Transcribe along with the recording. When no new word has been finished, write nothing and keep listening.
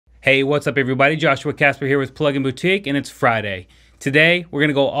Hey, what's up everybody? Joshua Casper here with Plugin Boutique, and it's Friday. Today, we're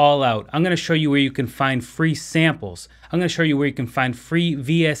gonna go all out. I'm gonna show you where you can find free samples. I'm gonna show you where you can find free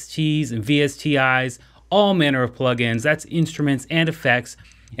VSTs and VSTIs, all manner of plugins, that's instruments and effects.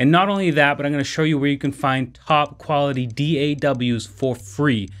 And not only that, but I'm gonna show you where you can find top quality DAWs for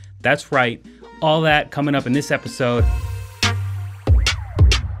free. That's right, all that coming up in this episode.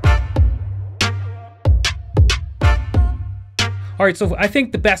 All right, so I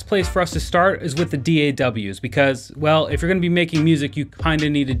think the best place for us to start is with the DAWs because, well, if you're gonna be making music, you kinda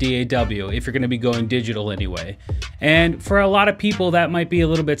need a DAW if you're gonna be going digital anyway. And for a lot of people, that might be a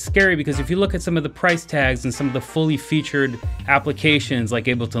little bit scary because if you look at some of the price tags and some of the fully featured applications like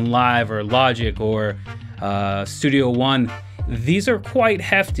Ableton Live or Logic or Studio One, these are quite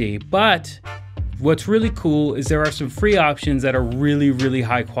hefty, but what's really cool is there are some free options that are really, really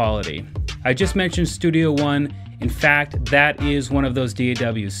high quality. I just mentioned Studio One. In fact, that is one of those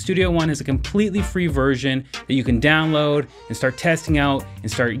DAWs. Studio One is a completely free version that you can download and start testing out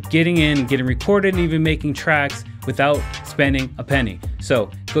and start getting recorded and even making tracks without spending a penny. So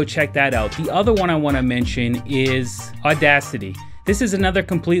go check that out. The other one I want to mention is Audacity. This is another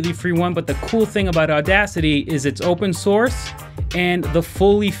completely free one, but the cool thing about Audacity is it's open source and the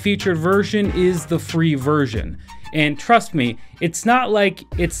fully featured version is the free version. And trust me, it's not like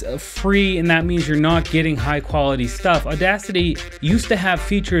it's free and that means you're not getting high quality stuff. Audacity used to have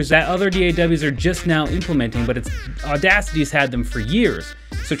features that other DAWs are just now implementing, but Audacity's had them for years.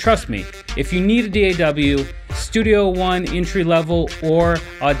 So trust me, if you need a DAW, Studio One entry level or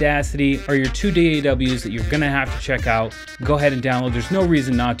Audacity are your two DAWs that you're gonna have to check out. Go ahead and download, there's no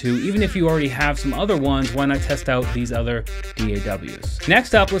reason not to. Even if you already have some other ones, why not test out these other DAWs?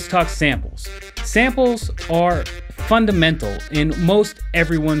 Next up, let's talk samples. Samples are fundamental in most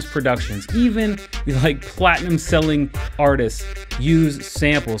everyone's productions. Even like platinum selling artists use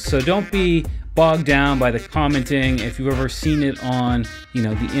samples. So don't be bogged down by the commenting if you've ever seen it on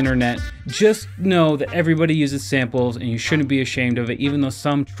the internet. Just know that everybody uses samples and you shouldn't be ashamed of it, even though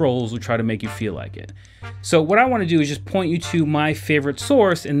some trolls will try to make you feel like it. So what I want to do is just point you to my favorite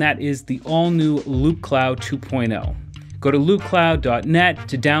source, and that is the all-new LoopCloud 2.0. Go to loopcloud.net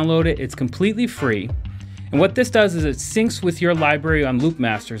to download it. It's completely free. And what this does is it syncs with your library on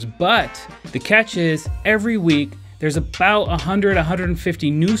Loopmasters, but the catch is every week there's about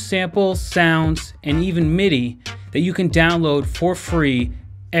 150 new samples, sounds, and even MIDI that you can download for free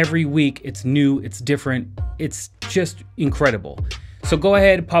every week. It's new, it's different, it's just incredible. So go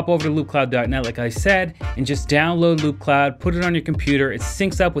ahead, pop over to loopcloud.net like I said, and just download LoopCloud, put it on your computer. It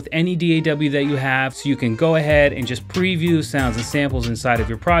syncs up with any DAW that you have, so you can go ahead and just preview sounds and samples inside of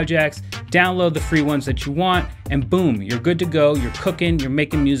your projects, download the free ones that you want, and boom, you're good to go, you're cooking, you're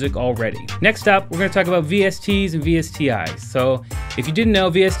making music already. Next up, we're gonna talk about VSTs and VSTIs. So if you didn't know,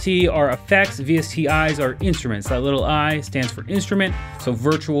 VST are effects, VSTIs are instruments. That little I stands for instrument, so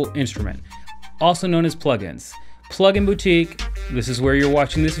virtual instrument. Also known as plugins. Plugin Boutique, this is where you're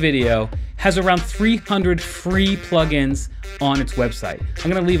watching this video, has around 300 free plugins on its website. I'm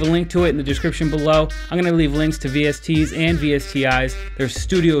gonna leave a link to it in the description below. I'm gonna leave links to VSTs and VSTIs. There's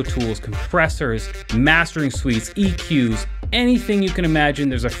studio tools, compressors, mastering suites, EQs, anything you can imagine.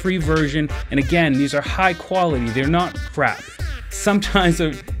 There's a free version. And again, these are high quality, they're not crap. Sometimes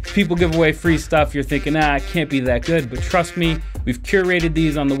people give away free stuff, you're thinking, it can't be that good, but trust me, we've curated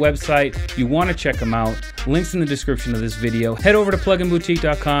these on the website. You wanna check them out. Links in the description of this video. Head over to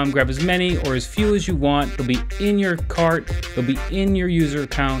pluginboutique.com, grab as many or as few as you want. They'll be in your cart, they'll be in your user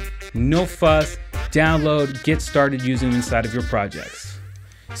account. No fuss, download, get started using them inside of your projects.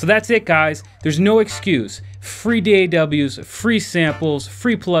 So that's it, guys. There's no excuse. Free DAWs, free samples,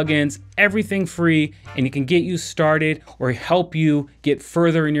 free plugins, everything free, and it can get you started or help you get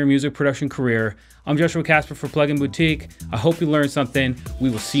further in your music production career. I'm Joshua Casper for Plugin Boutique. I hope you learned something. We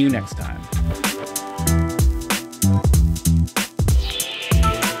will see you next time.